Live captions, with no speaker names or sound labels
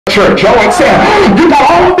church. Y'all ain't saying, you got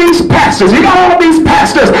all these pastors,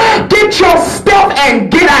 get your stuff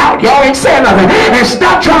and get out. Y'all ain't saying nothing. And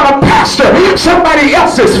stop trying to pastor somebody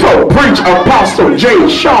else's folk. Preach Apostle J.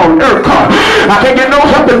 Shawn Urquhart. I can't get no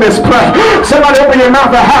help in this place. Somebody open your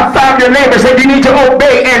mouth and high five your neighbor and say, you need to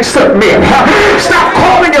obey and submit. Stop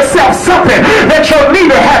calling yourself something that your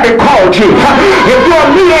leader haven't called you. If your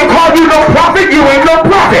leader ain't called you no prophet, you ain't no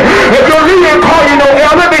prophet. If your leader ain't called you no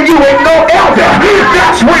elder, then you ain't no elder.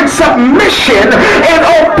 That's when submission and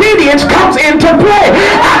obedience comes into play.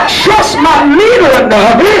 I trust my leader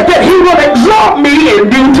enough that he will exalt me in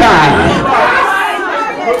due time.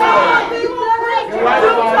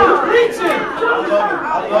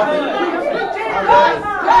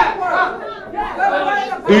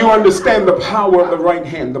 Do you understand the power of the right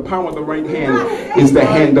hand? The power of the right hand is the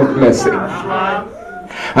hand of blessing.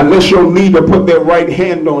 Unless your leader put their right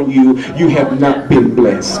hand on you, you have not been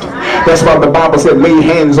blessed. That's why the Bible said, lay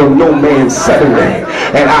hands on no man suddenly.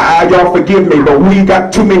 And y'all forgive me, but we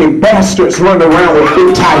got too many bastards running around with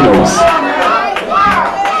big titles.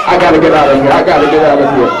 I gotta get out of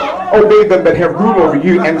here. Obey them that have rule over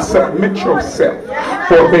you and submit yourself,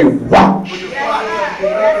 for they watch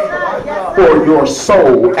for your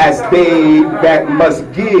soul as they that must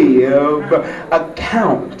give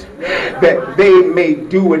account, that they may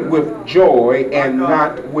do it with joy and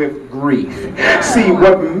not with grief. See,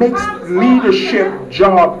 what makes leadership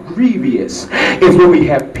job grievous is when we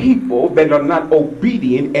have people that are not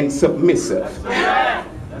obedient and submissive.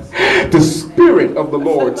 The Spirit of the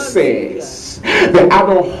Lord says that I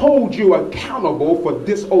don't hold you accountable for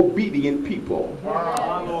disobedient people.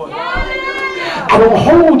 I don't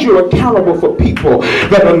hold you accountable for people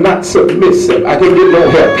that are not submissive. I can get no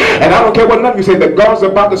help. And I don't care what none of you say, that God's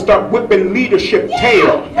about to start whipping leadership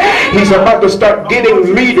tail. He's about to start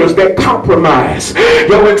getting leaders that compromise.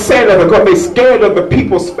 Yo, it's sad because they're scared of the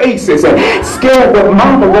people's faces, and scared what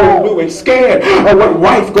mama gonna do, and scared of what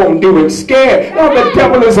wife gonna do, and scared. Oh, the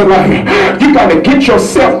devil is a liar. You got to get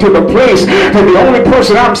yourself to the place that the only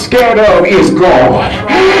person I'm scared of is God.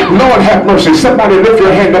 Lord have mercy. Somebody lift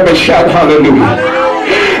your hand up and shout hallelujah.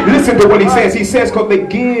 Listen to what he says. He says, because they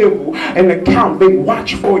give an account, they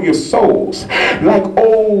watch for your souls. Like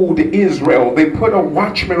old Israel, they put a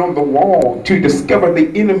watchman on the wall to discover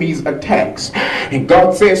the enemy's attacks. And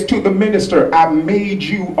God says to the minister, I made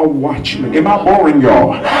you a watchman. Am I boring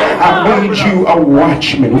y'all? I made you a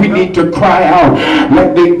watchman. We need to cry out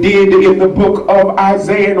like they did in the book of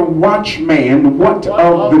Isaiah, the watchman, what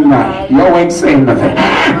of the night? Y'all ain't saying nothing.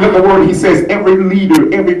 Look at the word. He says, every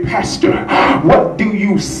leader, every pastor, what do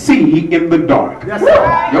you see in the dark? Yes,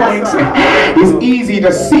 y'all ain't saying. It's easy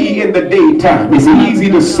to see in the daytime. It's easy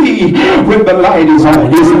to see when the light is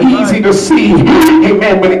on. It's easy to see,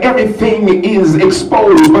 amen, when everything is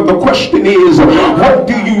exposed. But the question is, what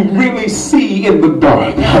do you really see in the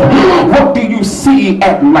dark? What do you see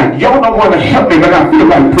at night? Y'all don't want to help me, but I feel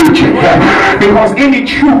like preaching. Because any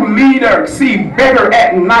true leader see better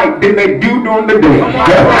at night than they do during the day.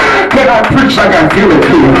 Can I preach like I feel it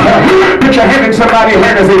here? Put your hand in somebody's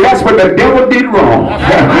hand and say, that's what the devil did wrong.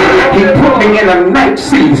 He put me in a night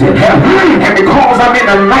season. And because I'm in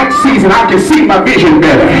a night season, I can see my vision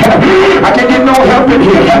better. I can get no help in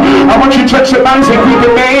here. I want you to touch somebody and say, we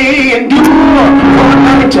may endure for a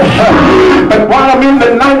night. But while I'm in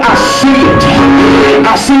the night, I see it.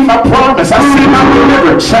 I see my promise. I see my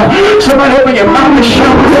deliverance. Somebody open your mouth and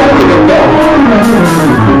shout, glory to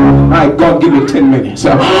God. All right, God, give me 10 minutes.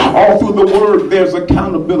 All through the word, there's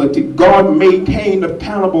accountability. God made Cain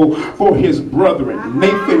accountable for his brethren.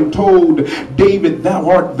 Nathan told David, thou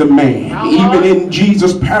art the man. Even in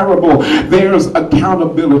Jesus' parable, there's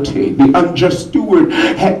accountability. The unjust steward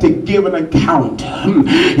had to give an account.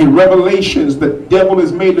 In Revelations, the devil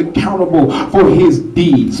is made accountable for his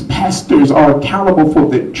deeds. Pastors are accountable for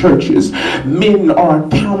their churches. Men are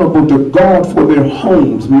accountable to God for their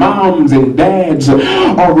homes. Moms and dads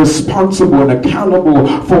are responsible and accountable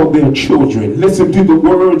for their children. Listen to the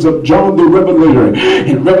words of John the Revelator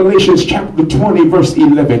in Revelations chapter 20 verse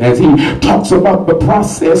 11 as he talks about the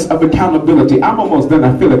process of accountability. I'm almost done.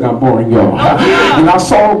 I feel like I'm boring y'all. And I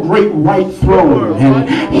saw a great white throne and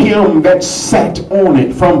him that sat on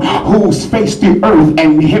it, from whose face the earth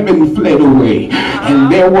and heaven fled away,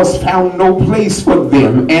 and there was found no place for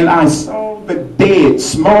them. And I saw the dead,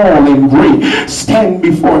 small and great, stand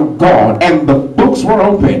before God, and the book books were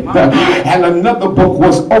open, and another book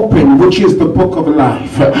was open, which is the book of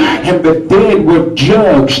life. And the dead were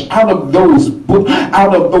judged out of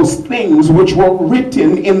those things which were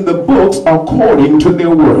written in the books according to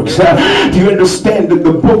their works. Do you understand that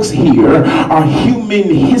the books here are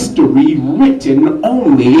human history written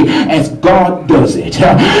only as God does it?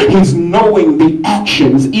 He's knowing the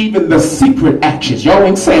actions, even the secret actions. Y'all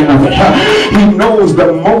ain't saying nothing. He knows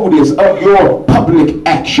the motives of your public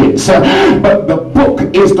actions. But the book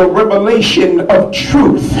is the revelation of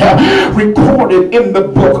truth recorded in the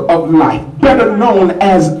book of life, better known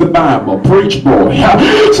as the Bible. Preach, boy.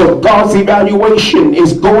 So God's evaluation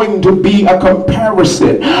is going to be a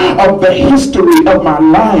comparison of the history of my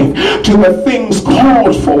life to the things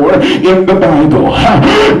called for in the Bible.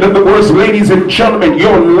 In other words, ladies and gentlemen,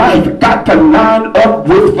 your life got to line up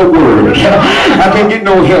with the Word. I can't get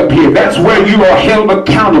no help here. That's where you are held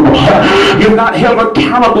accountable. You're not held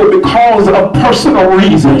accountable because of personal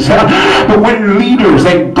reasons. But when leaders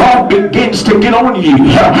and God begins to get on you,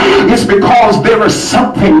 it's because there is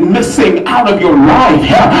something missing out of your life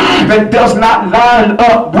that does not line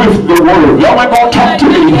up with the Word. Y'all ain't gonna talk to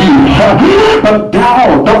me here. But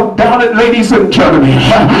don't doubt it, ladies and gentlemen.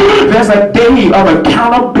 There's a day of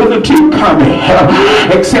accountability coming.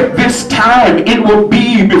 Except this time it will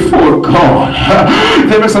be before God.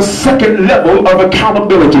 There is a second level of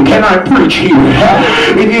accountability. Can I preach here?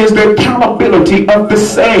 It is the accountability of the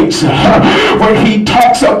saints, where he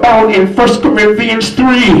talks about in 1 Corinthians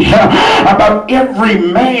 3 about every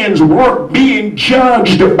man's work being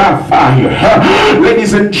judged by fire.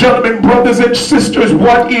 Ladies and gentlemen, brothers and sisters,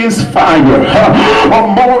 what is fire? Or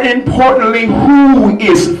more importantly, who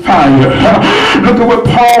is fire? Look at what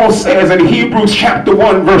Paul says in Hebrews chapter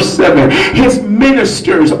 1 verse 7. His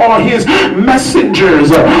ministers or his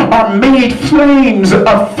messengers are made flames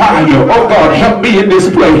of fire. Oh God, help me in this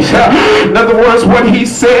place. In other words, what he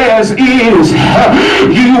says is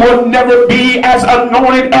you will never be as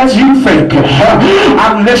anointed as you think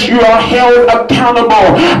unless you are held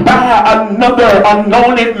accountable by another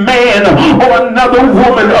anointed man or another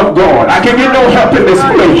woman of God. I can get no help in this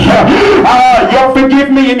place. Y'all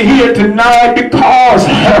forgive me in here tonight because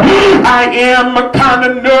I am kind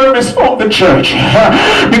of nervous for the church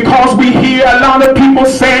because we hear a lot of people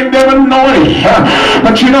saying they're anointed,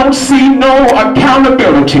 but you don't see no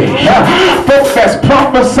accountability. Folks that's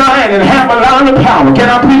prophesying and have a lot of power. Can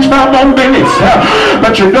I preach 5 more minutes?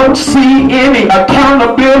 But you don't see any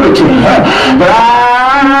accountability. But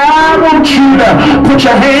I want you to put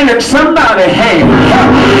your hand in somebody's hand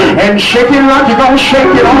and shake it like you're going to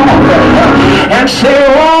shake it off and say,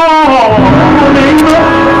 oh,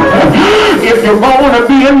 if you're going to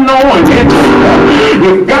be anointed,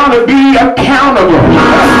 you've got to be accountable.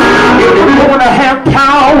 If you're going to have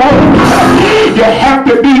power, you have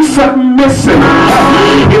to be submissive.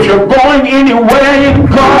 If you're going anywhere in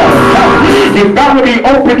God, you've got to be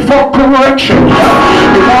open for correction.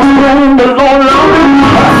 Because whom the Lord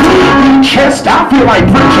loves, he chastised. I feel like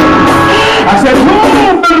preaching. I said,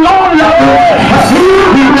 whom the Lord loves,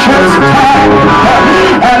 he chastised.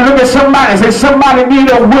 And look at somebody and say, somebody need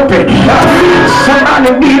a whipping.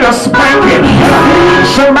 Somebody need a spanking.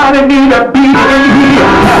 Somebody need a beating in here.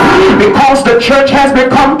 Because the church has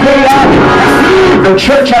become chaotic. The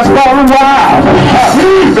church has gone wild.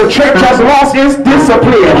 The church has lost its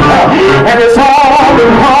discipline. And it's all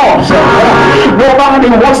because nobody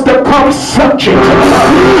wants to come subject.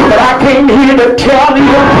 But I came here to tell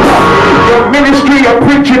you, your ministry of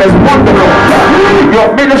preaching is wonderful.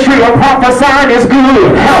 Your ministry of prophesying is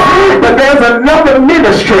good. But there's another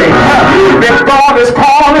ministry that God is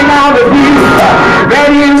calling out of you.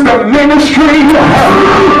 That is the ministry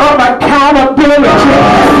of accountability.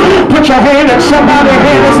 Put your hand in somebody's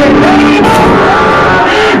hand and say, neighbor.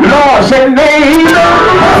 Lord, say, neighbor.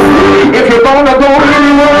 If you're going to go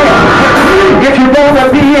anywhere, if you're going to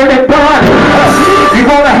be anybody, you're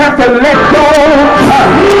going to have to let go.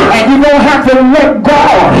 And you're going to have to let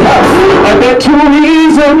God. And there are 2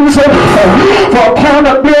 reasons for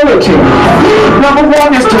accountability. Number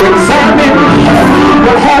 1 is to examine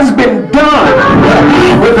what has been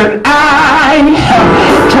done with an eye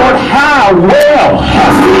toward how well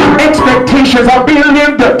expectations are being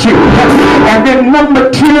lived up to. And then number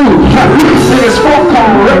 2 is for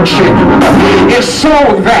correction. It's so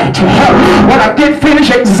that when I get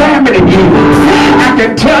finished examining you, I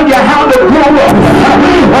can tell you how to grow up.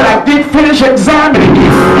 When I get finished examining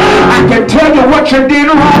you, I can tell you what you did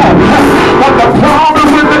wrong. But the problem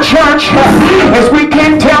with the church is we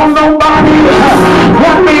can't tell nobody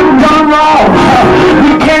what we've done wrong.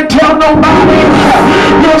 We can't tell nobody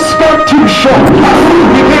your skirt too short.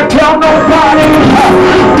 We can't tell nobody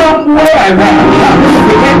don't wear that.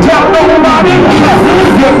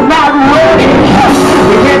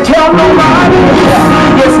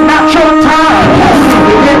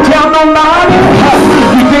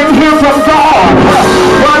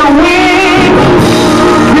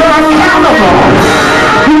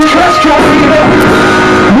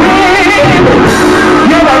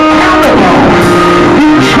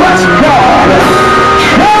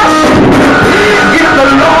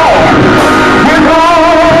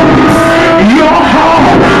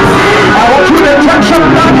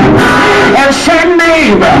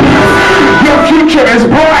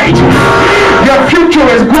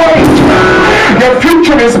 is great. Your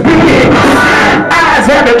future is big. Eyes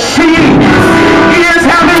haven't seen, ears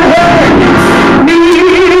haven't heard,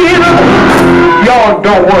 neither. Y'all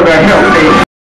don't want to help me.